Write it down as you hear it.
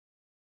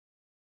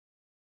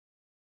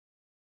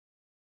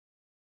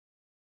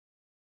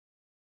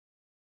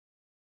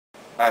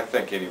I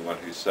think anyone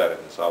who's sat in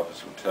this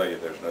office will tell you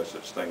there's no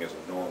such thing as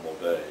a normal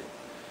day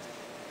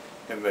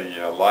in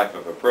the life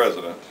of a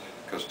president,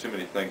 because too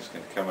many things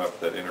can come up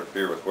that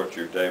interfere with what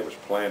your day was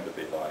planned to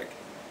be like.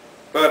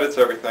 But it's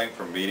everything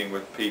from meeting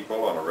with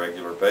people on a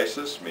regular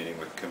basis, meeting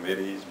with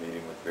committees,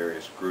 meeting with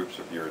various groups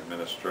of your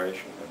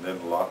administration, and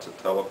then lots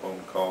of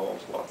telephone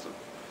calls, lots of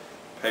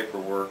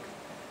paperwork,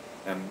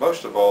 and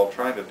most of all,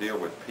 trying to deal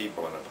with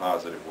people in a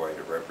positive way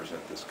to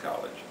represent this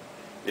college.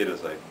 It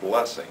is a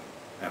blessing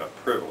and a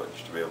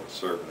privilege to be able to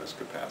serve in this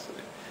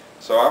capacity.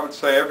 So I would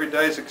say every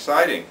day is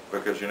exciting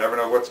because you never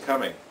know what's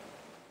coming.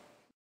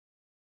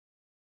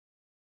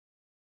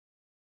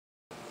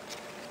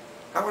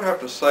 I would have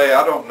to say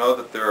I don't know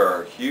that there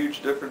are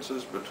huge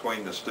differences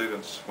between the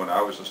students when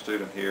I was a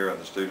student here and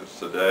the students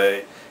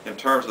today in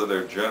terms of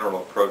their general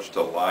approach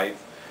to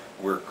life.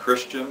 We're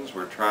Christians,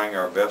 we're trying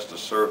our best to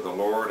serve the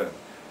Lord, and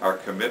our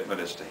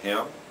commitment is to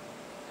Him.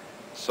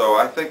 So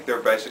I think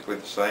they're basically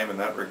the same in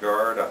that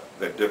regard.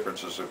 The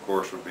differences, of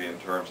course, would be in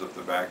terms of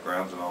the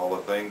backgrounds and all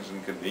the things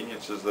and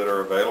conveniences that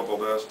are available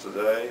to us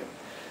today,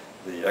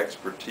 and the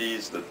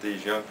expertise that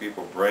these young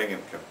people bring in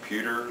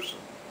computers,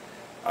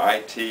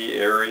 IT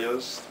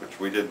areas, which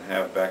we didn't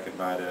have back in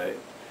my day.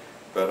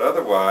 But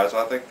otherwise,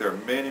 I think there are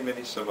many,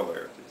 many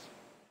similarities.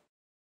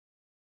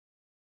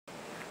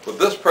 Well,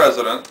 this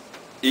president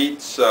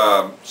eats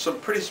some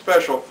pretty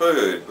special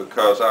food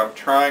because I'm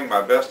trying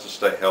my best to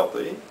stay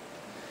healthy.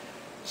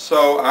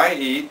 So I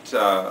eat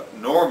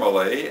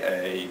normally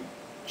a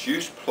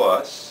Juice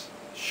Plus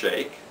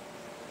shake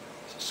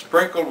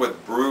sprinkled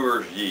with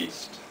brewer's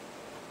yeast.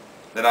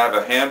 Then I have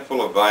a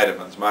handful of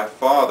vitamins. My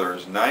father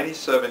is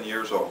 97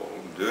 years old,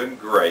 doing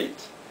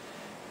great,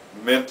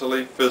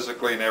 mentally,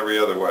 physically, and every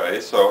other way,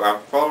 so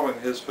I'm following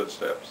his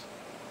footsteps.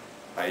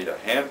 I eat a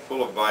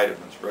handful of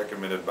vitamins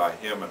recommended by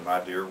him and my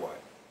dear wife.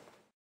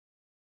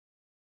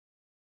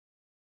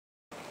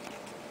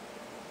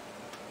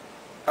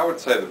 I would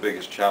say the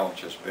biggest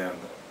challenge has been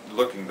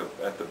looking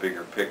at the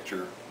bigger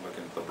picture,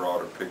 looking at the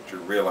broader picture,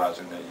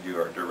 realizing that you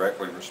are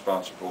directly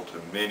responsible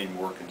to many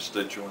more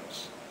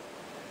constituents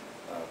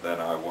than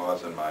I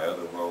was in my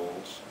other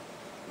roles.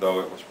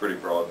 Though it was pretty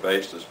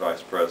broad-based as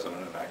Vice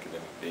President and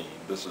Academic Dean,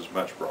 this is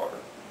much broader.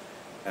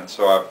 And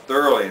so I've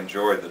thoroughly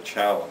enjoyed the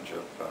challenge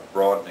of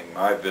broadening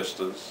my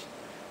vistas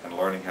and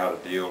learning how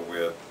to deal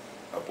with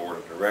a board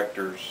of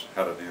directors,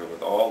 how to deal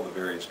with all the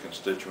various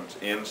constituents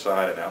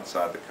inside and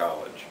outside the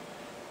college.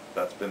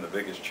 That's been the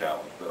biggest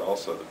challenge, but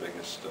also the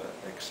biggest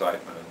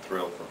excitement and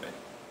thrill for me.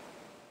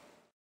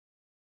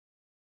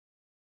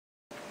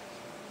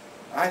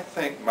 I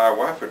think my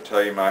wife would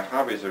tell you my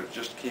hobbies are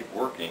just keep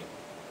working.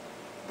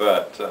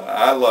 But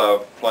I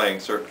love playing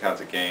certain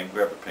kinds of games. We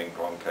have a ping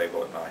pong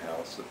table at my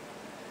house.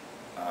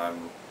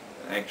 I'm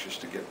anxious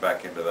to get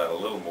back into that a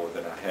little more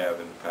than I have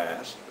in the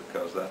past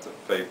because that's a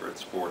favorite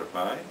sport of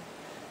mine.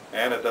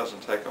 And it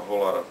doesn't take a whole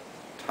lot of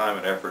time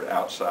and effort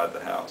outside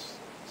the house.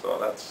 So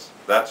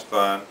that's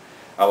fun.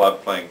 I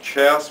love playing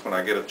chess when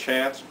I get a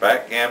chance,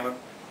 backgammon,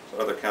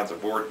 other kinds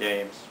of board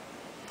games.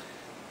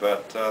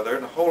 But there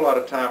isn't a whole lot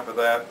of time for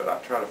that, but I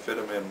try to fit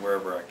them in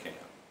wherever I can.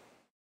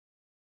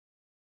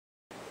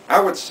 I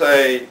would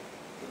say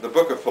the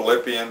book of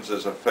Philippians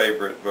is a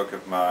favorite book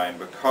of mine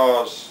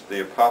because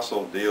the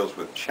apostle deals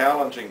with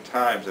challenging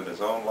times in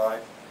his own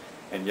life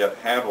and yet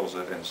handles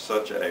it in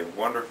such a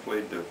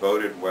wonderfully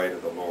devoted way to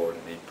the Lord,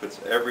 and he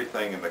puts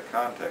everything in the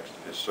context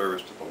of his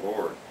service to the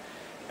Lord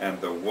and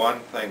the one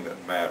thing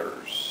that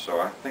matters. So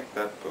I think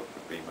that book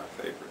would be my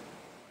favorite.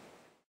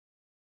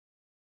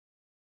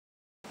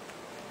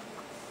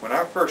 When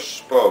I first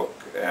spoke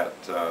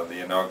at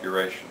the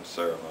inauguration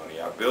ceremony,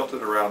 I built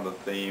it around the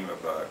theme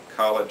of a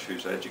college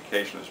whose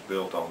education is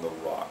built on the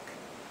rock.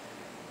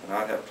 And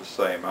I'd have to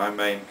say my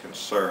main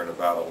concern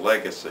about a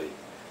legacy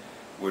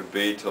would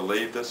be to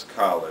leave this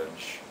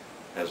college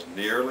as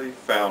nearly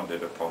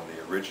founded upon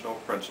the original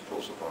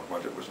principles upon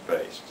which it was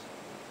based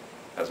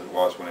as it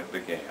was when it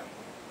began.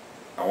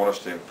 I want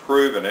us to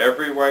improve in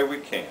every way we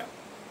can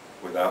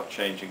without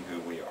changing who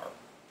we are.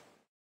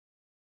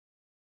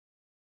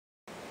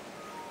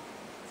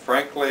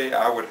 Frankly,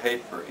 I would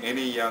hate for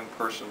any young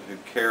person who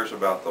cares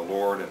about the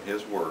Lord and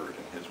His Word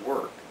and His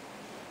work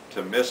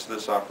to miss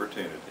this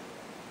opportunity.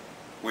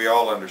 We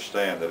all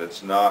understand that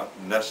it's not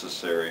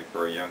necessary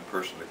for a young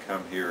person to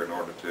come here in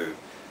order to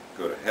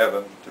go to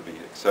heaven, to be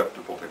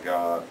acceptable to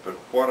God, but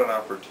what an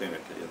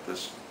opportunity at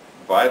this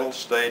vital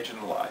stage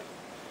in life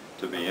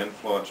to be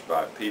influenced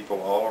by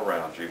people all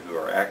around you who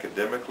are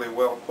academically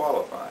well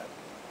qualified,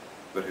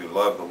 but who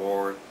love the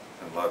Lord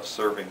and love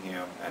serving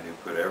Him and who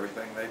put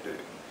everything they do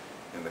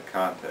in the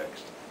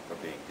context of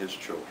being His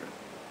children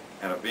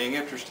and of being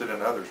interested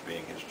in others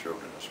being His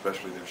children,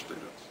 especially their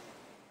students.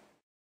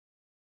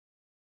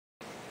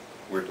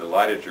 We're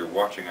delighted you're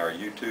watching our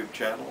YouTube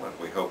channel, and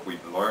we hope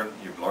you've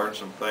learned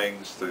some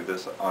things through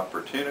this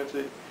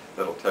opportunity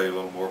that'll tell you a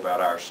little more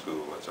about our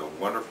school. It's a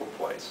wonderful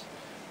place.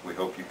 We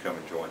hope you come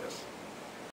and join us.